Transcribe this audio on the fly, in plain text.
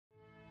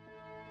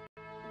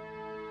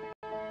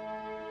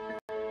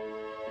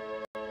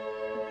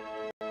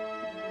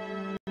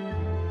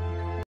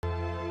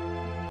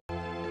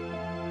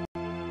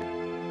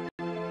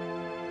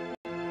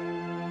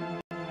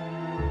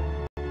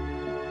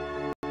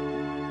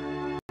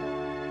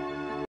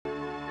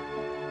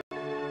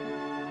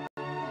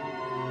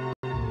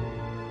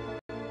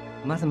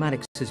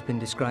Mathematics has been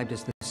described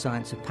as the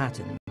science of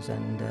patterns,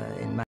 and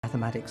in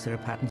mathematics there are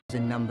patterns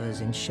in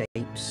numbers, in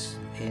shapes,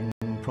 in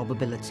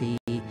probability,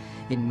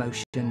 in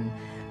motion,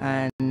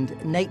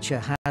 and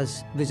nature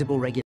has visible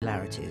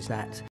regularities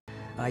that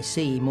I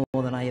see more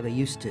than I ever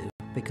used to,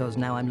 because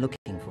now I'm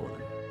looking for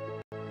them.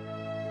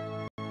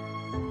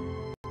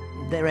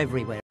 They're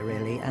everywhere,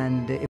 really,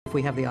 and if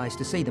we have the eyes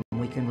to see them,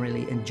 we can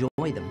really enjoy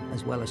them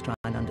as well as try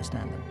and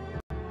understand them.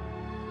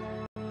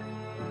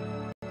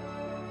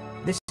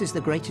 This is the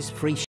greatest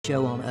free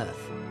show on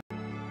earth.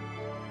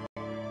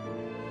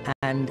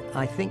 And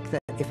I think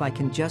that if I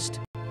can just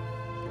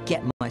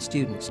get my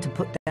students to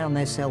put down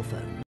their cell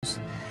phones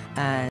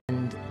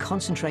and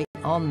concentrate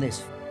on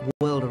this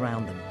world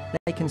around them,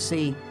 they can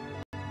see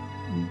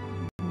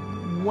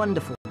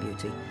wonderful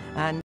beauty,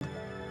 and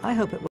I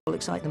hope it will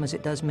excite them as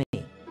it does me.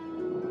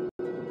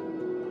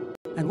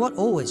 And what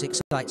always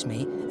excites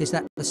me is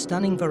that the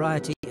stunning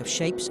variety of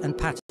shapes and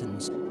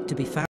patterns to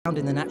be found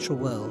in the natural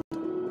world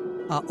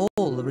are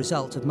all the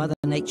result of Mother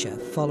Nature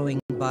following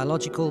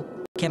biological,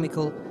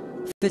 chemical,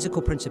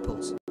 physical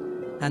principles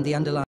and the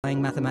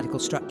underlying mathematical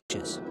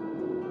structures.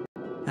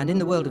 And in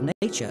the world of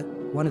nature,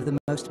 one of the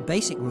most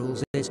basic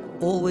rules is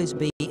always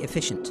be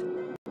efficient.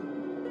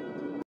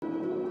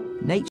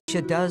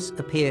 Nature does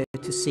appear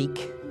to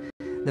seek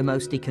the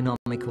most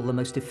economical, the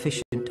most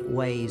efficient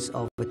ways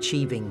of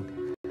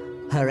achieving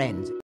her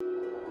end.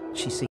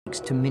 She seeks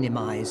to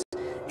minimize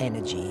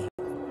energy.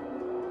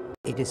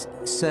 It is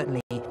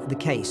certainly the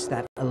case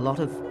that a lot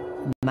of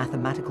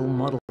mathematical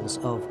models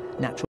of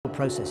natural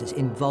processes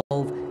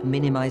involve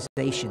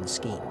minimization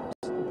schemes.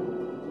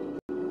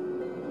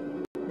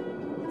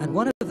 And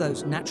one of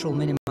those natural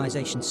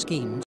minimization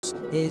schemes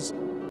is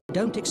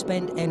don't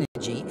expend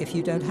energy if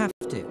you don't have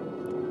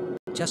to,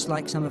 just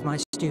like some of my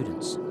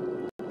students.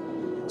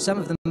 Some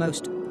of the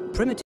most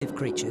primitive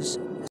creatures,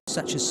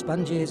 such as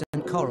sponges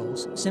and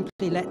corals,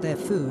 simply let their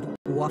food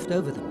waft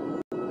over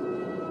them.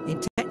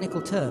 In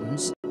technical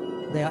terms,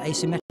 they are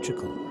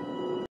asymmetrical.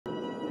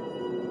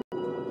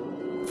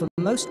 For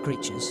most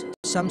creatures,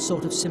 some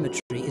sort of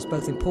symmetry is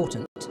both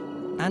important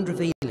and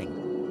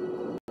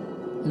revealing.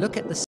 Look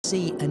at the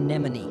sea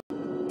anemone.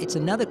 It's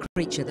another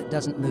creature that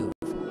doesn't move,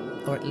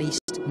 or at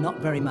least not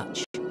very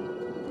much,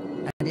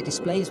 and it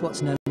displays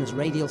what's known as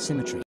radial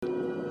symmetry.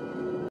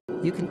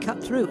 You can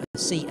cut through a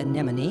sea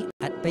anemone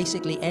at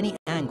basically any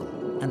angle,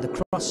 and the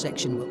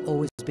cross-section will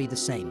always be the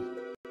same.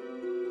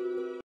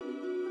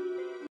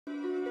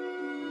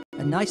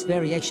 A nice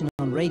variation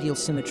on radial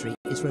symmetry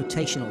is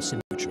rotational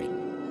symmetry.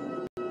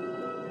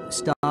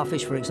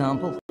 Starfish, for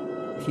example,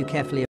 if you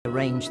carefully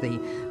arrange the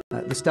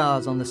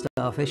stars on the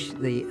starfish,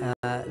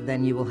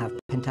 then you will have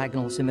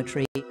pentagonal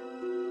symmetry,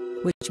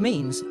 which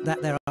means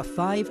that there are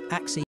 5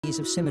 axes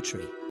of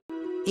symmetry,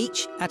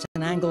 each at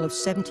an angle of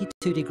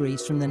 72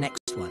 degrees from the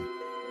next one.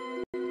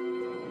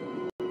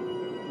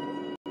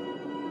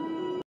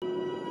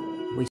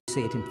 We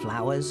see it in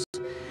flowers.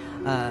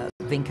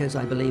 Vincas,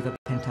 I believe, are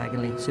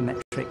pentagonally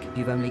symmetric.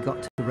 You've only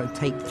got to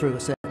rotate through a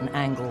certain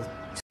angle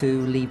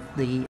to leave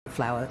the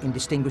flower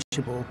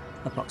indistinguishable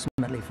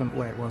approximately from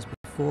where it was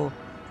before.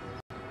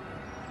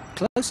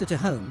 Closer to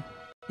home,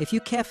 if you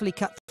carefully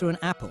cut through an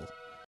apple,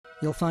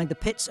 you'll find the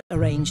pits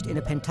arranged in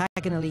a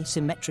pentagonally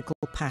symmetrical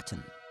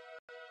pattern.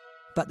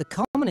 But the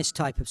commonest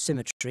type of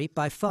symmetry,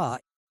 by far,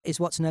 is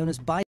what's known as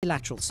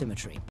bilateral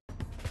symmetry.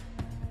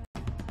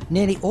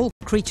 Nearly all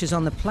creatures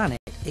on the planet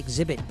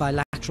exhibit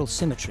bilateral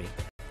symmetry,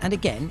 and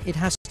again, it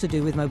has to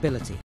do with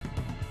mobility.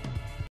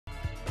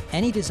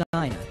 Any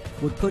designer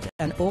would put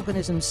an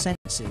organism's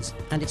senses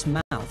and its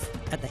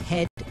mouth at the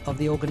head of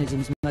the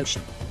organism's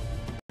motion.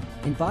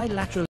 In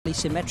bilaterally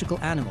symmetrical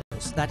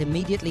animals, that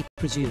immediately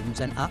presumes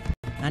an up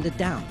and a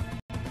down,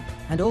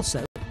 and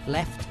also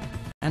left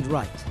and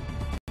right.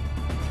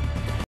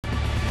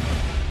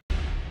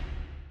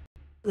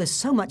 There's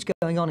so much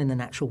going on in the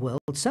natural world,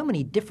 so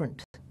many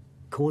different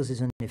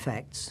causes and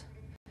effects,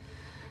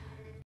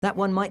 that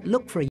one might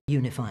look for a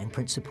unifying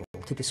principle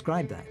to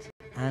describe that.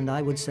 And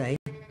I would say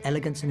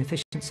elegance and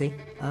efficiency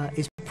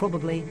is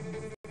probably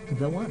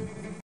the one.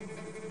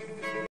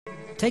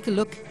 Take a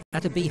look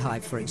at a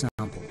beehive, for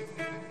example.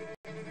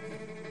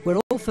 We're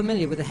all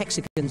familiar with the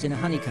hexagons in a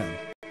honeycomb,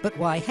 but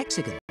why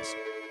hexagons?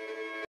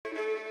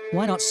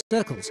 Why not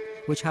circles,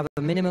 which have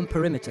a minimum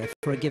perimeter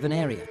for a given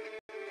area?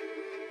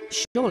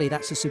 Surely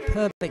that's a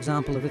superb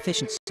example of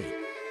efficiency.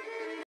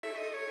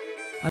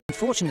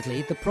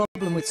 Unfortunately, the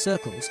problem with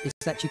circles is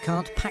that you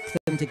can't pack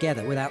them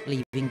together without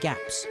leaving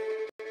gaps.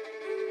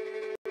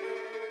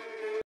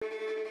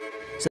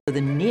 So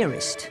the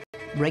nearest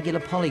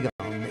regular polygon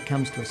that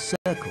comes to a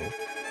circle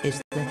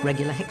is the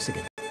regular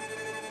hexagon.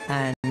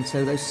 And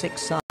so those 6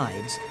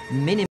 sides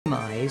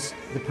minimize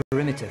the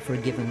perimeter for a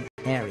given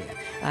area.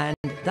 And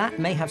that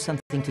may have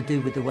something to do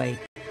with the way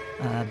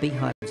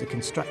beehives are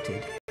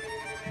constructed,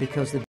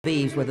 because the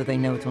bees, whether they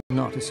know it or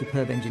not, are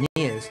superb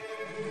engineers.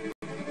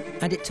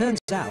 And it turns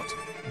out,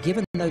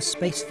 given those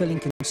space-filling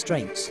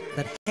constraints,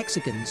 that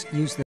hexagons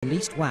use the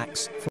least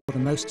wax for the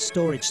most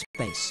storage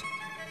space.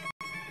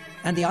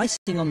 And the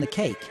icing on the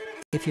cake,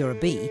 if you're a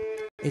bee,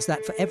 is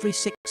that for every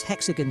 6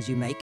 hexagons you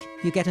make,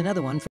 you get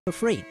another one for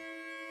free.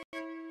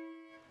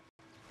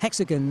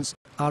 Hexagons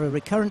are a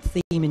recurrent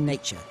theme in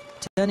nature,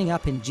 turning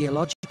up in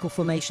geological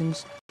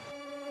formations,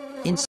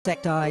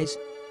 insect eyes,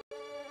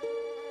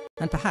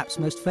 and perhaps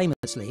most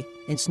famously,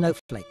 in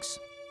snowflakes.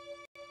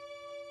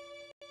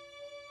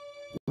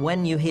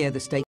 When you hear the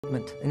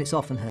statement, and it's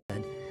often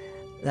heard,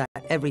 that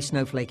every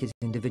snowflake is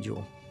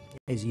individual,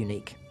 is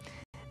unique,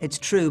 it's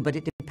true, but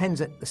it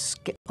depends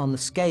on the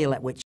scale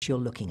at which you're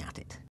looking at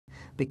it.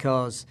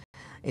 Because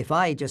if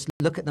I just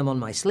look at them on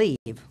my sleeve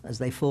as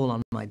they fall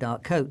on my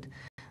dark coat,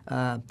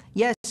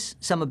 yes,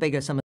 some are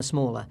bigger, some are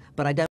smaller,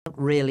 but I don't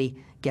really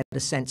get a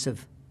sense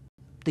of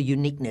the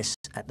uniqueness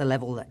at the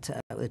level that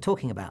we're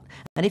talking about.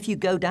 And if you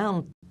go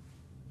down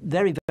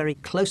very, very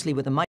closely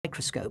with a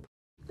microscope,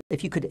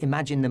 if you could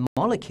imagine the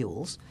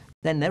molecules,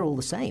 then they're all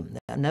the same.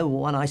 No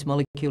one ice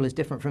molecule is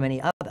different from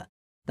any other.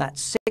 That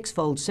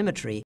 6-fold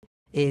symmetry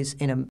is,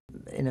 in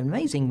an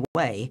amazing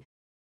way,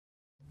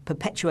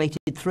 perpetuated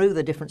through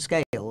the different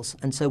scales,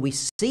 and so we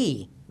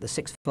see the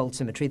 6-fold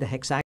symmetry, the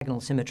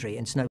hexagonal symmetry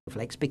in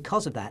snowflakes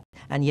because of that,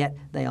 and yet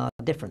they are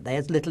different.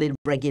 There's little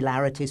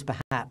irregularities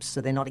perhaps,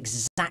 so they're not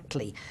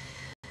exactly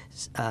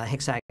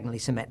hexagonally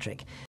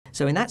symmetric.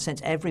 So in that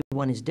sense,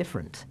 everyone is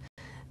different.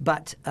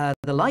 But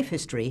the life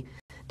history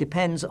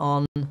depends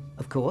on,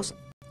 of course,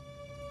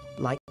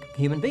 like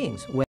human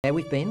beings, where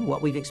we've been,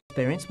 what we've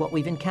experienced, what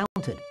we've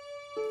encountered.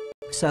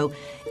 So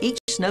each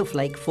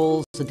snowflake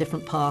falls a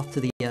different path to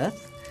the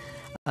Earth,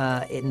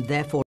 and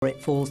therefore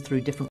it falls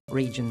through different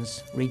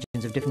regions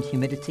of different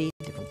humidity,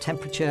 different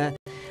temperature,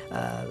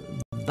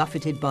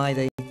 buffeted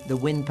by the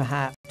wind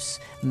perhaps,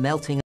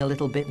 melting a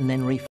little bit and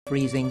then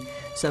refreezing.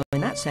 So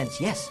in that sense,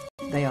 yes,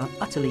 they are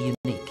utterly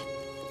unique.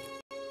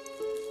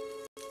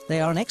 They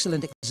are an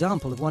excellent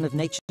example of one of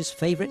nature's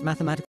favourite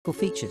mathematical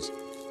features,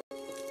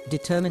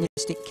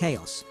 deterministic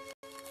chaos.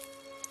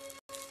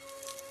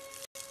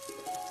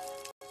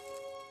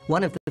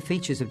 One of the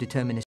features of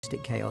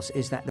deterministic chaos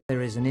is that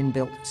there is an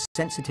inbuilt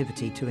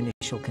sensitivity to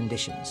initial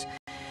conditions.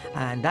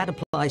 And that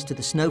applies to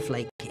the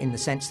snowflake in the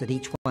sense that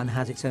each one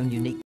has its own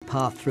unique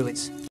path through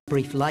its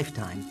brief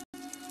lifetime.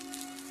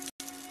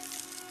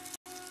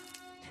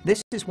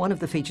 This is one of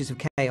the features of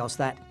chaos,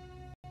 that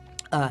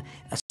a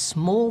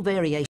small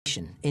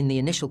variation in the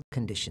initial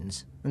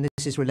conditions, and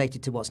this is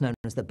related to what's known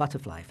as the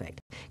butterfly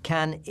effect,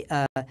 can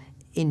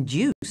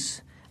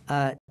induce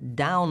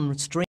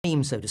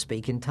downstream, so to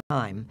speak, in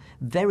time,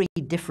 very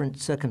different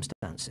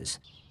circumstances.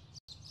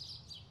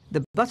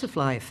 The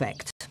butterfly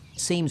effect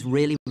seems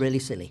really, really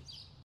silly.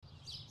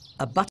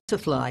 A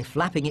butterfly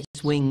flapping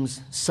its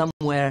wings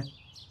somewhere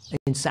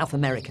in South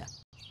America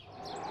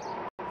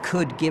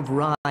could give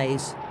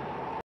rise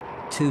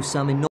to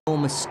some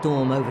enormous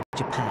storm over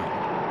Japan.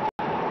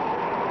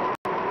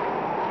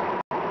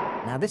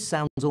 Now this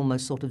sounds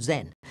almost sort of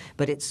Zen,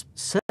 but it's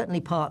certainly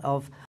part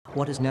of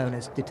what is known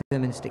as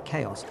deterministic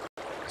chaos.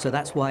 So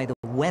that's why the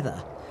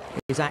weather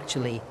is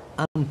actually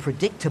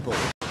unpredictable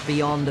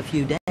beyond a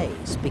few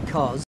days,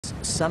 because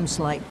some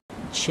slight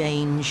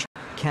change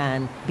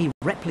can be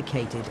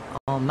replicated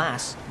en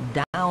masse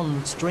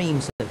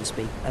downstream, so to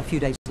speak, a few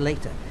days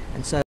later.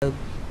 And so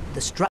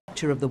the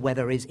structure of the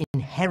weather is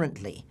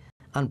inherently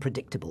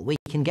unpredictable. We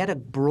can get a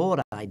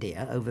broad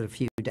idea over a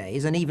few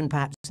days, and even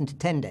perhaps into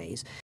 10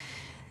 days,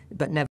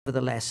 but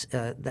nevertheless,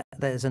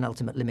 there's an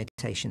ultimate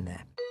limitation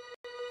there.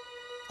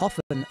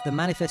 Often, the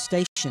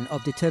manifestation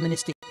of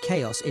deterministic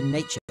chaos in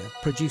nature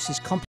produces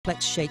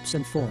complex shapes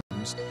and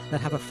forms that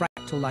have a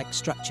fractal-like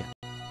structure.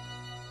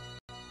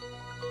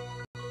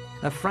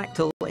 A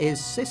fractal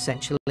is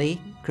essentially,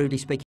 crudely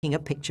speaking, a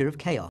picture of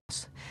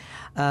chaos.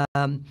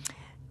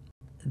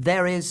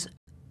 There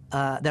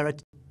are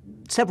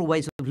several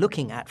ways of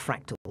looking at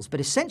fractals,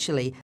 but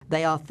essentially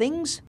they are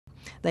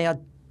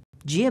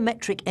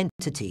geometric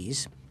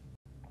entities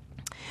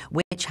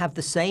which have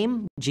the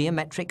same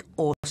geometric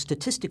or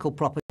statistical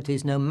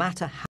properties no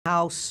matter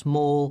how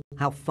small,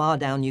 how far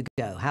down you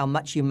go, how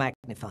much you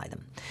magnify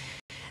them.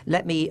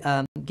 Let me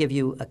give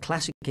you a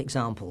classic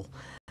example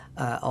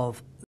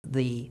of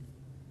the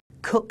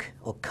Cook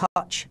or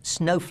Koch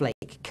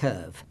snowflake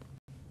curve,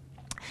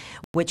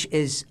 which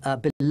is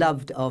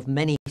beloved of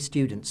many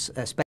students,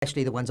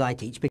 especially the ones I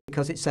teach,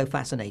 because it's so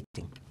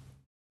fascinating.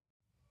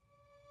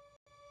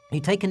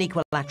 You take an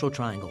equilateral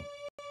triangle.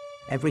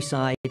 Every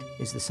side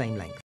is the same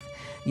length.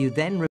 You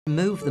then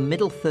remove the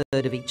middle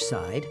third of each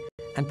side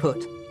and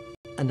put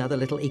another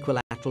little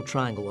equilateral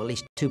triangle, or at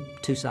least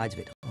two sides of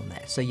it on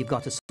there. So you've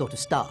got a sort of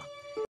star.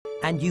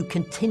 And you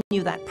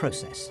continue that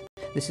process.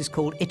 This is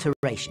called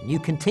iteration. You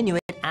continue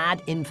it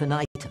ad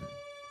infinitum.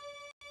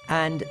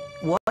 And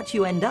what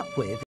you end up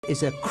with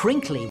is a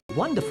crinkly,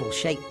 wonderful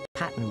shaped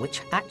pattern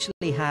which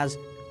actually has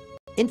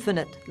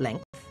infinite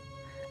length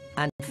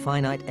and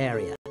finite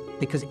area,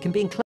 because it can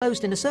be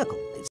enclosed in a circle.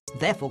 It's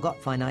therefore got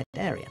finite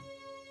area.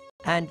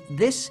 And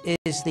this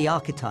is the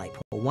archetype,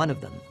 or one of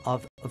them,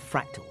 of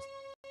fractals.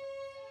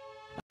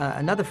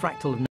 Another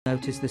fractal of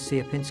note is the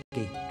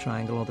Sierpinski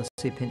triangle, or the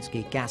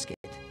Sierpinski gasket.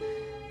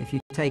 If you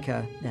take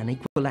an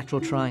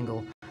equilateral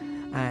triangle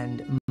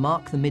and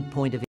mark the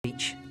midpoint of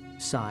each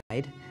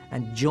side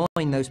and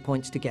join those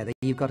points together,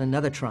 you've got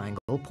another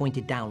triangle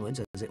pointed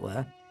downwards, as it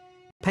were.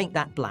 Paint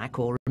that black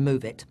or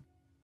remove it,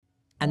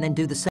 and then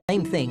do the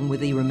same thing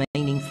with the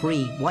remaining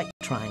 3 white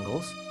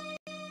triangles.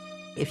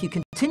 If you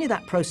continue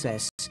that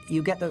process,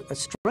 you get a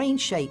strange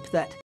shape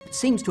that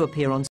seems to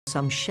appear on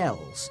some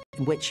shells,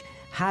 which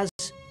has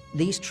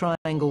these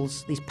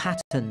triangles, these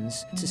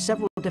patterns, to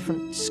several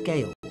different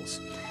scales.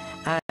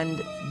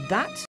 And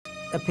that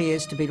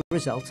appears to be the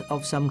result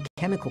of some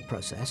chemical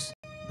process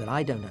that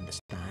I don't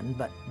understand,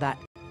 but that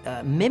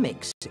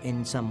mimics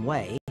in some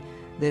way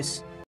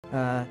this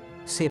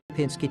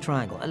Sierpinski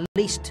triangle, at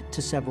least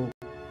to several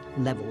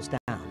levels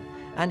down.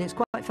 And it's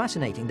quite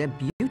fascinating. They're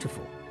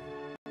beautiful.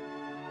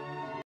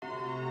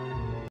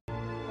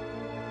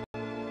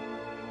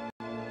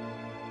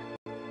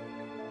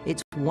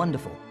 It's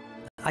wonderful.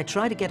 I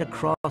try to get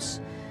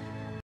across,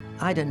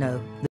 I don't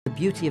know, the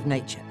beauty of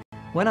nature.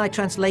 When I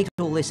translate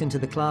all this into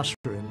the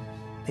classroom,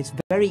 it's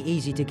very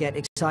easy to get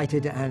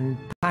excited and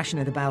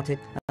passionate about it,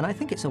 and I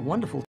think it's a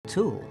wonderful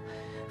tool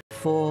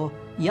for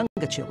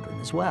younger children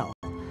as well,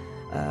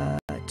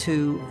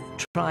 to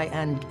try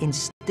and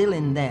instill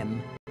in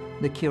them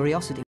the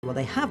curiosity. Well,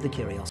 they have the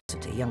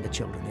curiosity, younger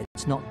children.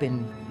 It's not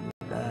been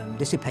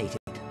dissipated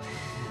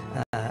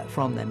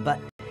from them, but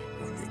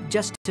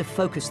just to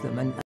focus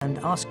them and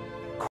ask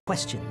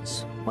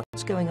questions.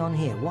 What's going on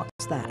here?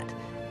 What's that?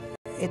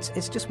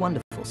 It's just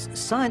wonderful.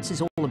 Science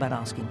is all about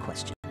asking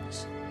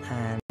questions.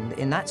 And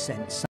in that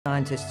sense,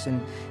 scientists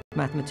and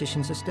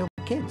mathematicians are still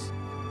kids.